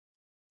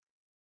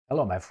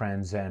Hello, my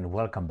friends, and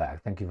welcome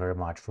back. Thank you very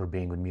much for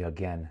being with me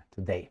again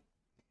today.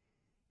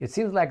 It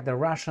seems like the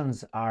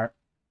Russians are...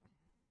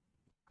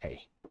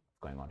 Hey, what's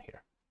going on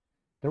here?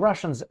 The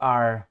Russians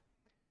are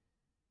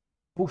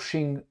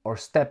pushing or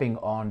stepping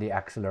on the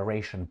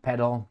acceleration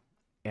pedal,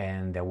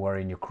 and they were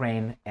in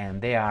Ukraine,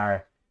 and they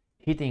are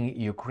hitting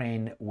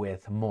Ukraine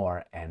with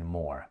more and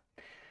more.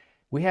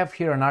 We have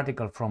here an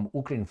article from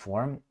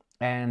Ukrinform,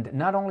 and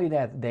not only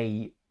that,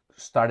 they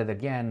started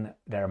again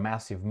their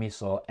massive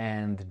missile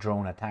and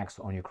drone attacks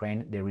on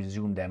Ukraine. They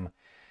resumed them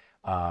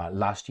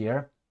last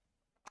year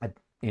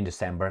in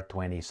December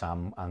 20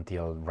 some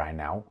until right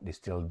now. They're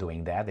still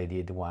doing that. They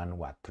did one,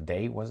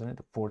 today, wasn't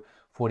it? For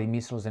 40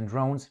 missiles and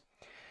drones.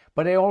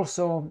 But they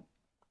also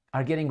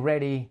are getting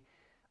ready,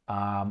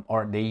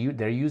 or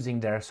they're using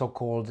their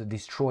so-called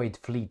destroyed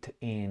fleet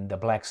in the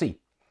Black Sea.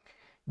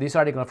 This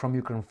article from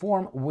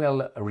Ukrinform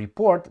will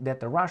report that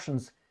the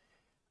Russians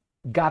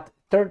got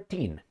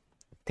 13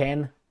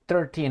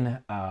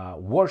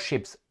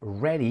 warships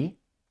ready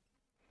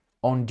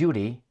on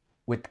duty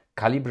with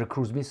caliber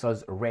cruise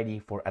missiles ready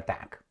for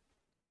attack.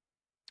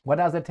 What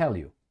does that tell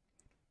you?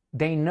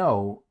 They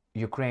know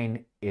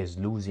Ukraine is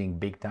losing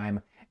big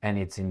time and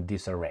it's in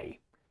disarray.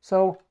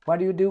 So what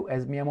do?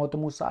 As Miyamoto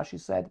Musashi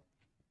said,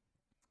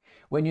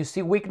 when you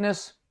see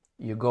weakness,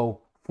 you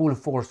go full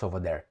force over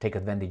there, take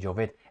advantage of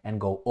it and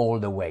go all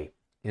the way.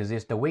 Is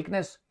this the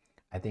weakness?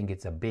 I think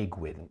it's a big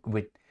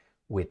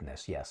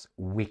weakness.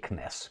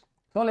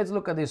 So let's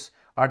look at this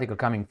article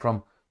coming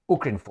from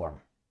Ukrinform.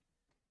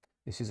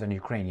 This is an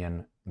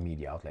Ukrainian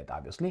media outlet,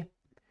 obviously.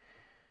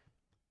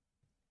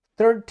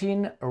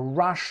 13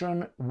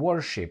 Russian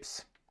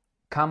warships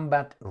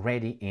combat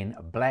ready in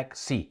Black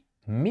Sea.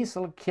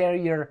 Missile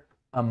carrier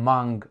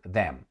among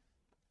them.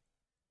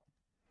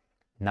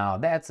 Now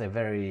that's a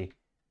very,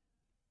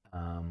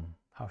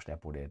 how should I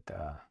put it,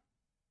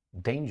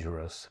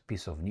 dangerous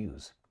piece of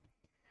news.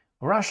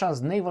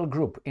 Russia's naval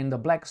group in the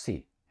Black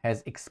Sea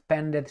has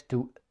expanded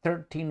to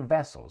 13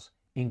 vessels,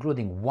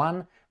 including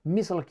 1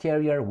 missile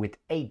carrier with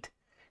 8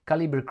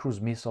 caliber cruise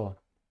missiles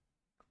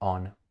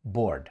on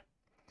board.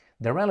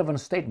 The relevant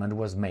statement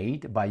was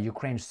made by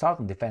Ukraine's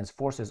Southern Defense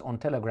Forces on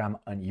Telegram,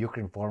 and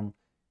Ukrinform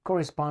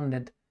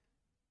correspondent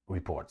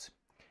reports.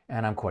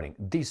 And I'm quoting,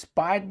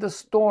 "Despite the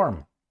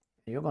storm,"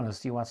 you're going to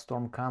see what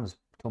storm comes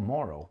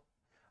tomorrow,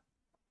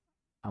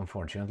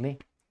 unfortunately.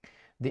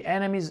 The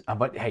enemy's,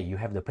 but hey, you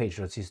have the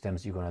Patriot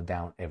systems, you're going to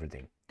down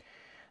everything.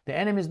 The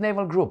enemy's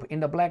naval group in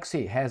the Black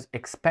Sea has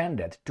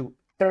expanded to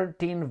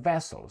 13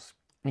 vessels,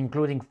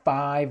 including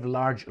 5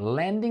 large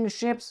landing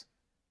ships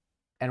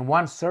and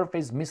 1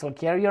 surface missile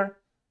carrier,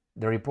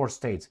 the report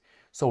states.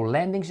 So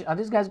landing, are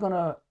these guys going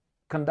to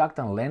conduct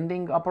a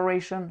landing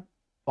operation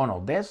on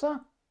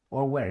Odessa?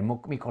 Or where? In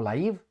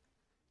Mykolaiv?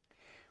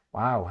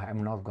 Wow,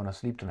 I'm not going to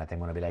sleep tonight. I'm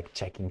going to be like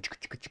checking to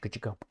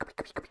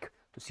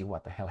see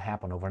what the hell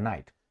happened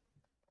overnight.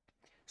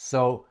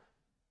 So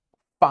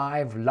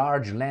 5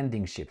 large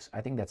landing ships.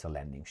 I think that's a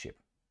landing ship.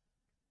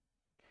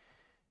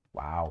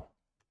 Wow.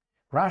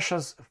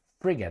 Russia's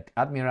frigate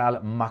Admiral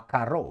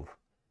Makarov.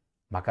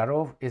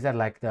 Makarov, is that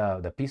like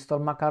the pistol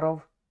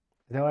Makarov?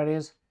 Is that what it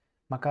is?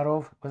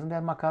 Makarov? Wasn't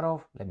that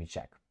Makarov? Let me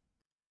check.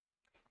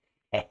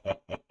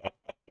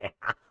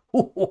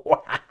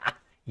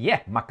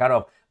 Yeah,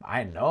 Makarov.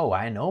 I know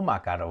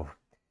Makarov.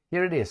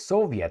 Here it is,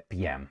 Soviet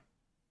PM.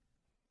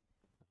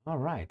 All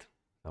right.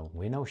 So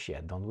we know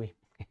shit, don't we?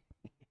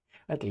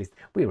 At least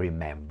we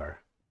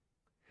remember.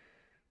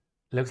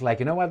 Looks like,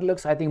 you know what it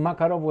looks? I think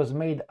Makarov was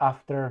made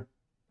after,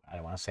 I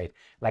don't want to say it,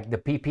 like the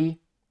PP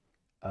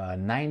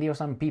 90 or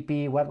some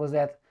PP, what was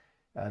that?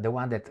 The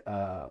one that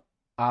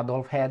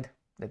Adolf had,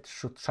 that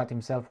shot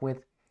himself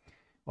with?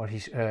 Or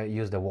he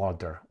used the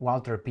Walter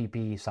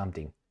PP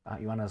something.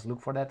 You want us to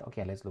look for that?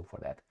 Okay, let's look for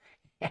that.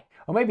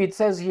 Or maybe it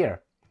says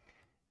here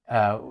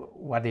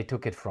what they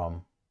took it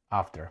from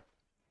after.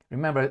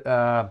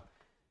 Remember,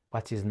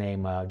 what's his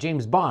name?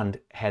 James Bond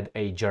had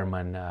a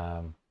German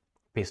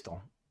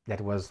pistol. That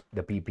was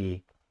the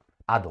PP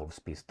Adolf's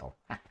pistol.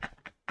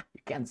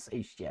 You can't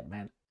say shit,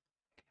 man.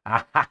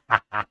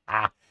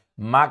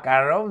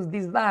 Makarov's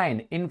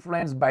design,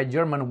 influenced by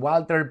German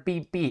Walter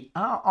PP.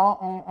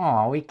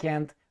 We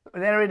can't.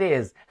 There it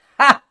is.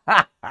 All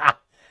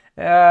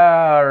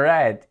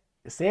right.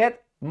 See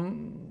it?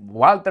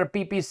 Walter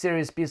PP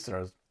series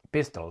pistols.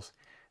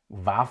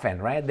 Waffen,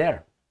 right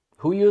there.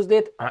 Who used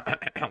it?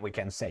 We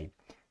can say.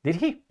 Did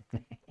he?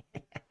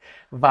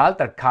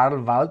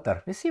 Karl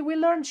Walter. You see, we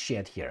learned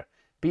shit here.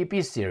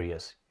 PP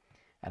series.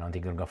 I don't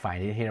think we're going to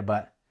find it here,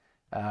 but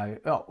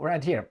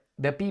right here.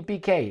 The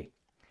PPK.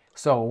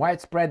 So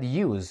widespread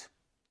use.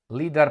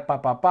 Leader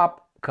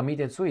Pop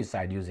committed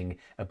suicide using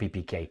a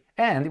PPK.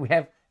 And we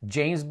have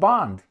James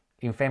Bond,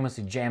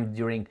 infamously jammed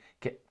during...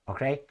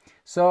 Okay?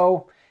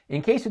 So,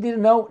 in case you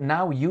didn't know,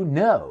 now you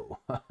know.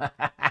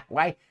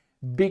 Why?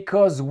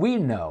 Because we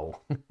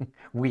know.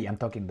 I'm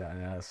talking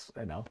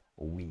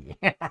we.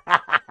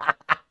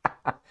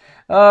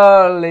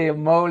 Holy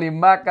moly,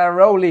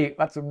 macaroni.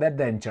 What's that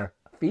denture?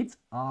 Feet?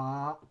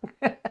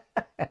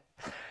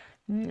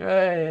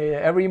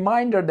 A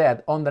reminder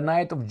that on the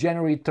night of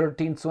January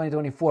 13,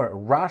 2024,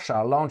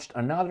 Russia launched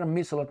another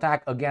missile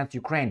attack against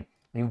Ukraine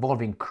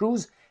involving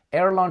cruise,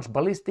 air-launched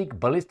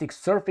ballistic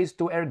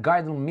surface-to-air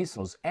guided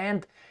missiles,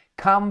 and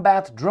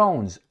combat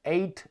drones.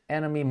 8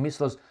 enemy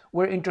missiles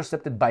were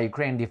intercepted by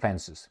Ukrainian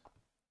defenses.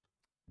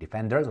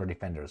 Defenders or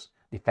defenders?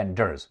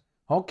 Defenders.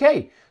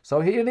 Okay,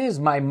 so here it is,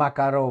 my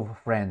Makarov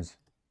friends.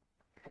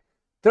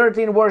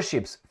 13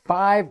 warships,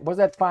 5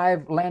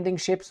 landing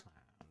ships?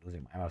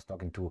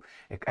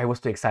 I was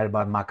too excited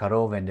about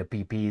Makarov and the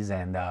PPs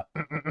and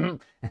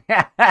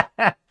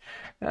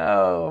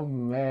oh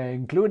man,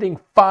 including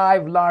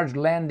 5 large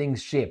landing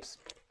ships.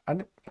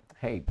 And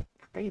hey,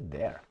 stay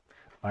there.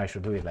 Or I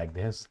should do it like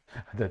this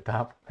at the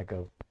top, like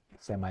a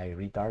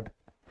semi-retard.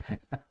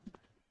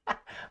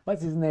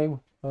 What's his name?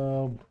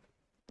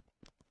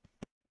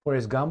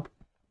 Forrest Gump.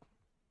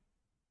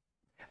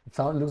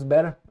 Sound looks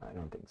better? I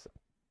don't think so.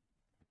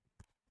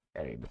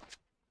 There you go.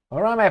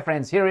 All right, my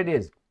friends, here it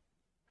is.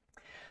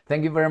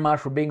 Thank you very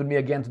much for being with me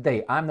again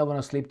today. I'm not going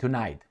to sleep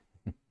tonight.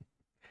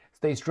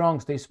 Stay strong,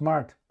 stay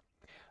smart,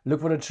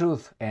 look for the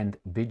truth, and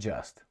be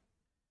just.